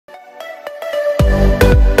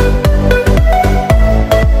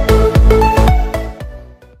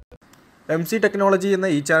MC technology എന്ന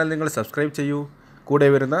ഈ channel നിങ്ങൾ സബ്സ്ക്രൈബ് ചെയ്യൂ. കൂടെ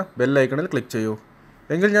വരുന്ന ബെൽ ഐക്കണിൽ ക്ലിക്ക് ചെയ്യൂ.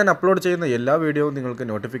 എങ്കിൽ ഞാൻ അപ്ലോഡ് ചെയ്യുന്ന എല്ലാ വീഡിയോയും നിങ്ങൾക്ക്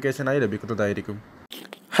നോട്ടിഫിക്കേഷനായി ലഭിക്കുന്നതായിരിക്കും.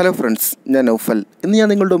 ഹലോ ഫ്രണ്ട്സ്, ഞാൻ നോufal. ഇന്ന് ഞാൻ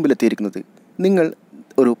നിങ്ങളുടെ മുമ്പിൽ എത്തിയിരിക്കുന്നത്, നിങ്ങൾ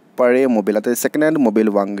ഒരു പഴയ മൊബൈൽ, അതായത് സെക്കൻഡ് ഹാൻഡ് മൊബൈൽ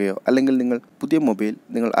വാങ്ങുകയോ അല്ലെങ്കിൽ നിങ്ങൾ പുതിയ മൊബൈൽ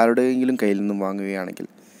നിങ്ങൾ ആരുടെയെങ്കിലും കയ്യിൽ നിന്നും വാങ്ങുകയാണെങ്കിൽ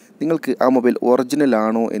നിങ്ങൾക്ക് ആ മൊബൈൽ ഒറിജിനൽ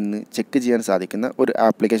ആണോ എന്ന് ചെക്ക് ചെയ്യാൻ സാധിക്കുന്ന ഒരു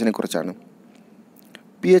ആപ്ലിക്കേഷനെ കുറിച്ചാണ്.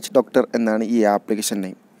 PH Doctor എന്നാണ് ഈ ആപ്ലിക്കേഷൻ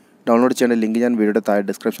നെയിം. ഡൗൺലോഡ് ചെയ്യേണ്ട ലിങ്ക് ഞാൻ വീഡിയോയുടെ താഴെ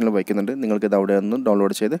ഡിസ്ക്രിപ്ഷനിൽ വയ്ക്കുന്നുണ്ട്. നിങ്ങൾക്ക് ഇത് അവിടെ നിന്ന്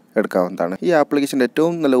ഡൗൺലോഡ് ചെയ്ത് എടുക്കാവുന്നതാണ്. ഈ ആപ്ലിക്കേഷൻ്റെ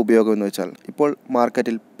ഏറ്റവും നല്ല ഉപയോഗം എന്ന് വെച്ചാൽ, ഇപ്പോൾ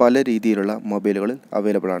മാർക്കറ്റിൽ പല രീതിയിലുള്ള മൊബൈലുകൾ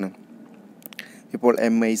അവൈലബിൾ ആണ്. ഇപ്പോൾ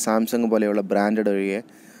MI, സാംസങ് പോലെയുള്ള ബ്രാൻഡഡ് ഒഴികെ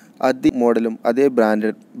അതേ മോഡലും അതേ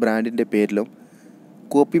ബ്രാൻഡിൻ്റെ പേരിലും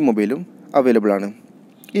കോപ്പി മൊബൈലും അവൈലബിൾ ആണ്.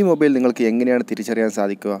 ഈ മൊബൈൽ നിങ്ങൾക്ക് എങ്ങനെയാണ് തിരിച്ചറിയാൻ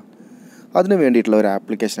സാധിക്കുക? അതിനു വേണ്ടിയിട്ടുള്ള ഒരു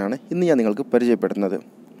ആപ്ലിക്കേഷനാണ് ഇന്ന് ഞാൻ നിങ്ങൾക്ക് പരിചയപ്പെടുത്തുന്നത്.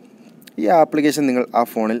 ഈ ആപ്ലിക്കേഷൻ നിങ്ങൾ ആ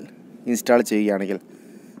ഫോണിൽ ഇൻസ്റ്റാൾ ചെയ്യുകയാണെങ്കിൽ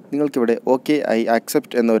നിങ്ങൾക്കിവിടെ ഐ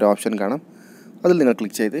ആക്സെപ്റ്റ് എന്ന ഒരു ഓപ്ഷൻ കാണാം. അതിൽ നിങ്ങൾ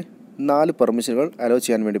ക്ലിക്ക് ചെയ്ത് 4 പെർമിഷനുകൾ അലോ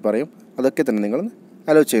ചെയ്യാൻ വേണ്ടി പറയും. അതൊക്കെ തന്നെ നിങ്ങൾ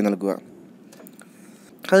അലോ ചെയ്ത് നൽകുക.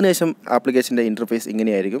 അതിനുശേഷം ആപ്ലിക്കേഷൻ്റെ ഇൻ്റർഫേസ്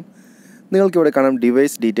ഇങ്ങനെയായിരിക്കും. നിങ്ങൾക്കിവിടെ കാണാം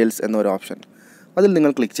ഡിവൈസ് ഡീറ്റെയിൽസ് എന്നൊരു ഓപ്ഷൻ. അതിൽ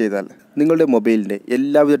നിങ്ങൾ ക്ലിക്ക് ചെയ്താൽ നിങ്ങളുടെ മൊബൈലിൻ്റെ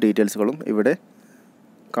എല്ലാവിധ ഡീറ്റെയിൽസുകളും ഇവിടെ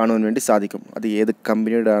കാണുവാൻ വേണ്ടി സാധിക്കും. അത് ഏത്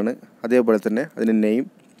കമ്പനിയുടെ ആണ്, അതേപോലെ തന്നെ അതിൻ്റെ നെയിം,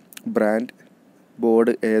 ബ്രാൻഡ്,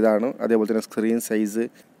 ബോർഡ് ഏതാണോ, അതേപോലെ തന്നെ സ്ക്രീൻ സൈസ്,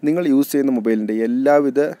 നിങ്ങൾ യൂസ് ചെയ്യുന്ന മൊബൈലിൻ്റെ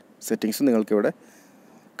എല്ലാവിധ സെറ്റിങ്സും നിങ്ങൾക്കിവിടെ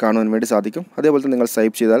കാണുവാൻ വേണ്ടി സാധിക്കും. അതേപോലെ തന്നെ നിങ്ങൾ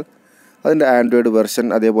സ്വൈപ്പ് ചെയ്താൽ അതിൻ്റെ ആൻഡ്രോയിഡ് വെർഷൻ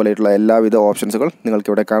അതേപോലെയുള്ള എല്ലാവിധ ഓപ്ഷൻസുകൾ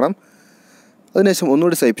നിങ്ങൾക്കിവിടെ കാണാം. അതിനുശേഷം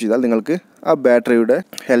ഒന്നുകൂടി സ്വൈപ്പ് ചെയ്താൽ നിങ്ങൾക്ക് ആ ബാറ്ററിയുടെ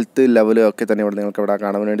ഹെൽത്ത് ലെവലും ഒക്കെ തന്നെ ഇവിടെ നിങ്ങൾക്കിവിടെ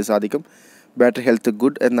കാണാൻ വേണ്ടി സാധിക്കും. ബാറ്ററി ഹെൽത്ത്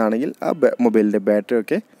ഗുഡ് എന്നാണെങ്കിൽ ആ മൊബൈലിൻ്റെ ബാറ്ററി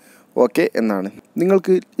ഒക്കെ ഓക്കെ എന്നാണ്.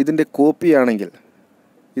 നിങ്ങൾക്ക് ഇതിൻ്റെ കോപ്പി ആണെങ്കിൽ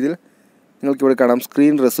ഇതിൽ നിങ്ങൾക്കിവിടെ കാണാം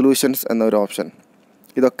സ്ക്രീൻ റെസൊല്യൂഷൻസ് എന്നൊരു ഓപ്ഷൻ.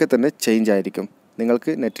 ഇതൊക്കെ തന്നെ ചേഞ്ച് ആയിരിക്കും.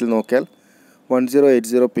 നിങ്ങൾക്ക് നെറ്റിൽ നോക്കിയാൽ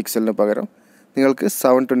 1080 പിക്സലിന് പകരം നിങ്ങൾക്ക്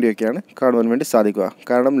 720 ഒക്കെയാണ് കാണുവാൻ വേണ്ടി സാധിക്കുക.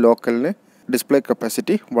 കാരണം ലോക്കലിന് ഡിസ്പ്ലേ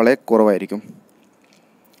കപ്പാസിറ്റി വളരെ കുറവായിരിക്കും.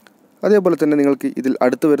 അതേപോലെ തന്നെ നിങ്ങൾക്ക് ഇതിൽ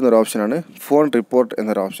അടുത്ത് വരുന്നൊരു ഓപ്ഷനാണ് ഫോൺ റിപ്പോർട്ട്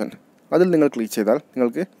എന്നൊരു ഓപ്ഷൻ. അതിൽ നിങ്ങൾ ക്ലിക്ക് ചെയ്താൽ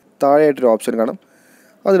നിങ്ങൾക്ക് താഴെയായിട്ടൊരു ഓപ്ഷൻ കാണാം.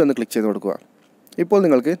 അതിലൊന്ന് ക്ലിക്ക് ചെയ്ത് കൊടുക്കുക. ഇപ്പോൾ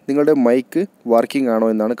നിങ്ങൾക്ക് നിങ്ങളുടെ മൈക്ക് വർക്കിംഗ് ആണോ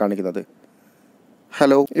എന്നാണ് കാണിക്കുന്നത്.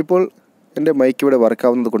 ഹലോ, ഇപ്പോൾ എൻ്റെ മൈക്ക് ഇവിടെ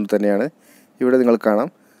വർക്കാവുന്നത് കൊണ്ട് തന്നെയാണ് ഇവിടെ നിങ്ങൾക്ക് കാണാം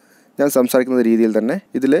ഞാൻ സംസാരിക്കുന്ന രീതിയിൽ തന്നെ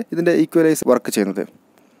ഇതിൻ്റെ ഈക്വലൈസ് വർക്ക് ചെയ്യുന്നത്.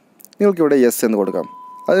 നിങ്ങൾക്കിവിടെ യെസ് എന്ന് കൊടുക്കാം.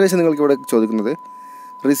 അതിനുശേഷം നിങ്ങൾക്കിവിടെ ചോദിക്കുന്നത്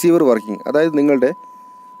റിസീവർ വർക്കിംഗ്, അതായത് നിങ്ങളുടെ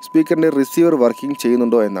സ്പീക്കറിൻ്റെ റിസീവർ വർക്കിംഗ്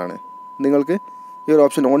ചെയ്യുന്നുണ്ടോ എന്നാണ്. നിങ്ങൾക്ക് ഈ ഒരു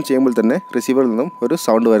ഓപ്ഷൻ ഓൺ ചെയ്യുമ്പോൾ തന്നെ റിസീവറിൽ നിന്നും ഒരു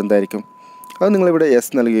സൗണ്ട് വരുന്നതായിരിക്കും. അത് നിങ്ങളിവിടെ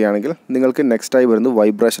യെസ് നൽകുകയാണെങ്കിൽ നിങ്ങൾക്ക് നെക്സ്റ്റായി വരുന്നത്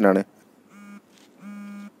വൈബ്രേഷനാണ്.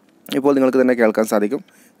 ഇപ്പോൾ നിങ്ങൾക്ക് തന്നെ കേൾക്കാൻ സാധിക്കും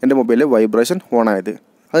എൻ്റെ മൊബൈലിൽ വൈബ്രേഷൻ ഓൺ ആയത്.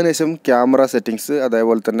 അതിനുശേഷം ക്യാമറ സെറ്റിങ്സ്,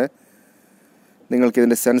 അതേപോലെ തന്നെ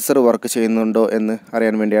നിങ്ങൾക്കിതിൻ്റെ സെൻസർ വർക്ക് ചെയ്യുന്നുണ്ടോ എന്ന്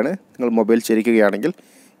അറിയാൻ വേണ്ടിയാണ്. നിങ്ങൾ മൊബൈൽ ചരിക്കുകയാണെങ്കിൽ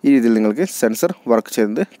ഈ രീതിയിൽ നിങ്ങൾക്ക് സെൻസർ വർക്ക്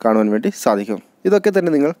ചെയ്യുന്നത് കാണുവാൻ വേണ്ടി സാധിക്കും. ഇതൊക്കെ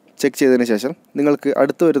തന്നെ നിങ്ങൾ ചെക്ക് ചെയ്തതിന് ശേഷം നിങ്ങൾക്ക്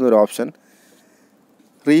അടുത്ത് വരുന്നൊരു ഓപ്ഷൻ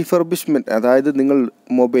റീഫർബിഷ്മെൻറ്റ്, അതായത് നിങ്ങൾ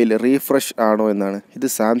മൊബൈൽ റീഫ്രഷ് ആണോ എന്നാണ്. ഇത്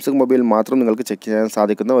സാംസങ് മൊബൈൽ മാത്രം നിങ്ങൾക്ക് ചെക്ക് ചെയ്യാൻ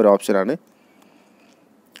സാധിക്കുന്ന ഒരു ഓപ്ഷനാണ്.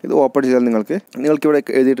 ഇത് ഓപ്പൺ ചെയ്താൽ നിങ്ങൾക്കിവിടെ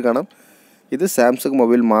എഴുതിയിട്ട് കാണാം ഇത് സാംസങ്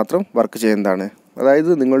മൊബൈൽ മാത്രം വർക്ക് ചെയ്യുന്നതാണ്.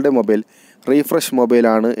 അതായത് നിങ്ങളുടെ മൊബൈൽ റീഫ്രഷ്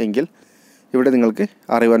മൊബൈലാണ് എങ്കിൽ ഇവിടെ നിങ്ങൾക്ക്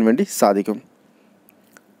അറിയുവാൻ വേണ്ടി സാധിക്കും.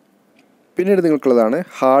 പിന്നീട് നിങ്ങൾക്കുള്ളതാണ്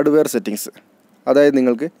ഹാർഡ്വെയർ സെറ്റിങ്സ്. അതായത്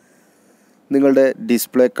നിങ്ങൾക്ക് നിങ്ങളുടെ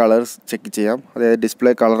ഡിസ്പ്ലേ കളേഴ്സ് ചെക്ക് ചെയ്യാം. അതായത്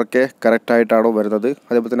ഡിസ്പ്ലേ കളറൊക്കെ കറക്റ്റായിട്ടാണോ വരുന്നത്,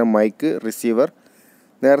 അതേപോലെ തന്നെ മൈക്ക്, റിസീവർ,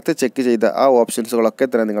 നേരത്തെ ചെക്ക് ചെയ്ത ആ ഓപ്ഷൻസുകളൊക്കെ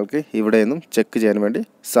തന്നെ നിങ്ങൾക്ക് ഇവിടെ നിന്നും ചെക്ക് ചെയ്യാൻ വേണ്ടി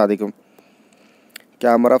സാധിക്കും.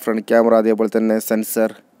 ക്യാമറ, ഫ്രണ്ട് ക്യാമറ, അതേപോലെ തന്നെ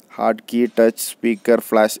sensor, hard key, touch, speaker,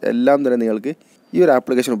 flash എല്ലാം തന്നെ നിങ്ങൾക്ക് ഈ ഒരു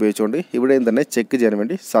ആപ്ലിക്കേഷൻ ഉപയോഗിച്ചുകൊണ്ട് ഇവിടെയും തന്നെ ചെക്ക് ചെയ്യാൻ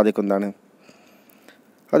വേണ്ടി സാധിക്കുന്നതാണ്.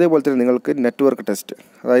 അതേപോലെ തന്നെ നിങ്ങൾക്ക് നെറ്റ്വർക്ക് ടെസ്റ്റ്,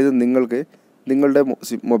 അതായത് നിങ്ങൾക്ക് നിങ്ങളുടെ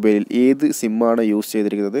മൊബൈലിൽ ഏത് സിമ്മാണ് യൂസ്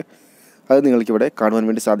ചെയ്തിരിക്കുന്നത് അത് നിങ്ങൾക്കിവിടെ കാണുവാൻ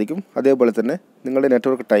വേണ്ടി സാധിക്കും. അതേപോലെ തന്നെ നിങ്ങളുടെ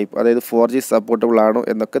നെറ്റ്വർക്ക് ടൈപ്പ്, അതായത് 4G സപ്പോർട്ടബിൾ ആണോ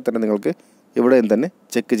എന്നൊക്കെ തന്നെ നിങ്ങൾക്ക് ഇവിടെയും തന്നെ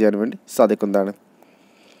ചെക്ക് ചെയ്യാൻ വേണ്ടി സാധിക്കുന്നതാണ്.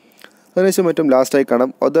 അതിനുശേഷം ഏറ്റവും ലാസ്റ്റായി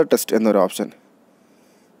കാണാം അതർ ടെസ്റ്റ് എന്നൊരു ഓപ്ഷൻ.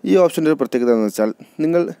 ഈ ഓപ്ഷൻ്റെ ഒരു പ്രത്യേകത എന്ന് വെച്ചാൽ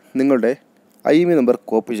നിങ്ങളുടെ IMEI നമ്പർ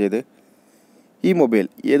കോപ്പി ചെയ്ത് ഈ മൊബൈൽ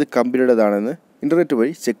ഏത് കമ്പനിയുടേതാണെന്ന് ഇൻ്റർനെറ്റ്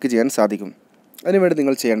വഴി ചെക്ക് ചെയ്യാൻ സാധിക്കും. അതിനുവേണ്ടി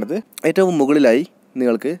നിങ്ങൾ ചെയ്യേണ്ടത് ഏറ്റവും മുകളിലായി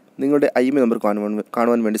നിങ്ങൾക്ക് നിങ്ങളുടെ IMEI നമ്പർ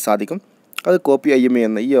കാണുവാൻ വേണ്ടി സാധിക്കും. അത് കോപ്പി IMEI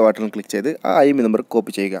എന്ന ഈ ബട്ടൺ ക്ലിക്ക് ചെയ്ത് ആ IMEI നമ്പർ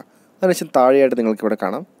കോപ്പി ചെയ്യുക. അതിനുശേഷം താഴെയായിട്ട് നിങ്ങൾക്കിവിടെ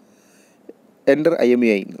കാണാം എൻ്റർ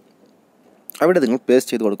IMEI എന്ന്. അവിടെ നിങ്ങൾ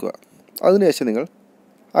പേസ്റ്റ് ചെയ്ത് കൊടുക്കുക. അതിനുശേഷം നിങ്ങൾ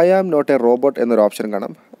I am not A robot എന്നൊരു ഓപ്ഷൻ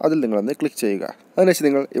കാണാം. അതിൽ നിങ്ങളൊന്ന് ക്ലിക്ക് ചെയ്യുക. അതിനുശേഷം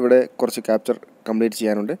നിങ്ങൾ ഇവിടെ കുറച്ച് ക്യാപ്ചർ കംപ്ലീറ്റ്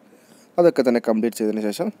ചെയ്യാനുണ്ട്. അതൊക്കെ തന്നെ കംപ്ലീറ്റ് ചെയ്തതിന്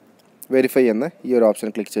ശേഷം വെരിഫൈ എന്ന ഈ ഒരു ഓപ്ഷൻ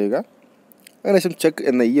ക്ലിക്ക് ചെയ്യുക. അതിനുശേഷം ചെക്ക്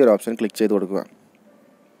എന്ന ഈ ഒരു ഓപ്ഷൻ ക്ലിക്ക് ചെയ്ത് കൊടുക്കുക.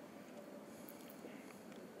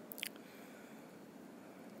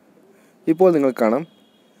 ഇപ്പോൾ നിങ്ങൾക്ക് കാണാം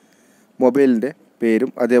മൊബൈലിൻ്റെ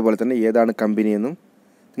പേരും അതേപോലെ തന്നെ ഏതാണ് കമ്പനിയെന്നും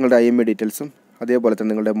നിങ്ങളുടെ IMEI ഡീറ്റെയിൽസും അതേപോലെ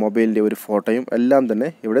തന്നെ നിങ്ങളുടെ മൊബൈലിൻ്റെ ഒരു ഫോട്ടോയും എല്ലാം തന്നെ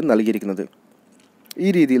ഇവിടെ നൽകിയിരിക്കുന്നത്. ഈ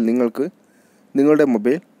രീതിയിൽ നിങ്ങൾക്ക് നിങ്ങളുടെ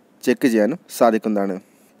മൊബൈൽ ചെക്ക് ചെയ്യാനും സാധിക്കുന്നതാണ്.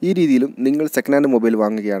 ഈ രീതിയിലും നിങ്ങൾ സെക്കൻഡ് ഹാൻഡ് മൊബൈൽ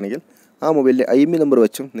വാങ്ങുകയാണെങ്കിൽ ആ മൊബൈലിൻ്റെ IMEI നമ്പർ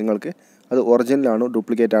വെച്ചും നിങ്ങൾക്ക് അത് ഒറിജിനലാണോ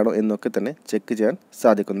ഡ്യൂപ്ലിക്കേറ്റ് ആണോ എന്നൊക്കെ തന്നെ ചെക്ക് ചെയ്യാൻ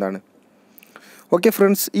സാധിക്കുന്നതാണ്. ഓക്കെ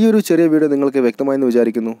ഫ്രണ്ട്സ്, ഈ ഒരു ചെറിയ വീഡിയോ നിങ്ങൾക്ക് വ്യക്തമായെന്ന്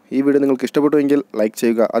വിചാരിക്കുന്നു. ഈ വീഡിയോ നിങ്ങൾക്ക് ഇഷ്ടപ്പെട്ടുവെങ്കിൽ ലൈക്ക്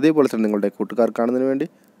ചെയ്യുക, അതേപോലെ തന്നെ നിങ്ങളുടെ കൂട്ടുകാർ കാണുന്നതിന് വേണ്ടി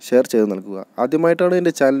ഷെയർ ചെയ്ത് നൽകുക. ആദ്യമായിട്ടാണ്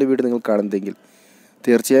എൻ്റെ ചാനലിൻ്റെ വീഡിയോ നിങ്ങൾ കാണുന്നതെങ്കിൽ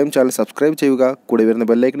തീർച്ചയായും ചാനൽ സബ്സ്ക്രൈബ് ചെയ്യുക. കൂടെ വരുന്ന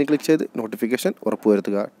ബെല്ലൈക്കണിൽ ക്ലിക്ക് ചെയ്ത് നോട്ടിഫിക്കേഷൻ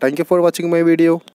ഉറപ്പുവരുത്തുക. Thank you for watching my video.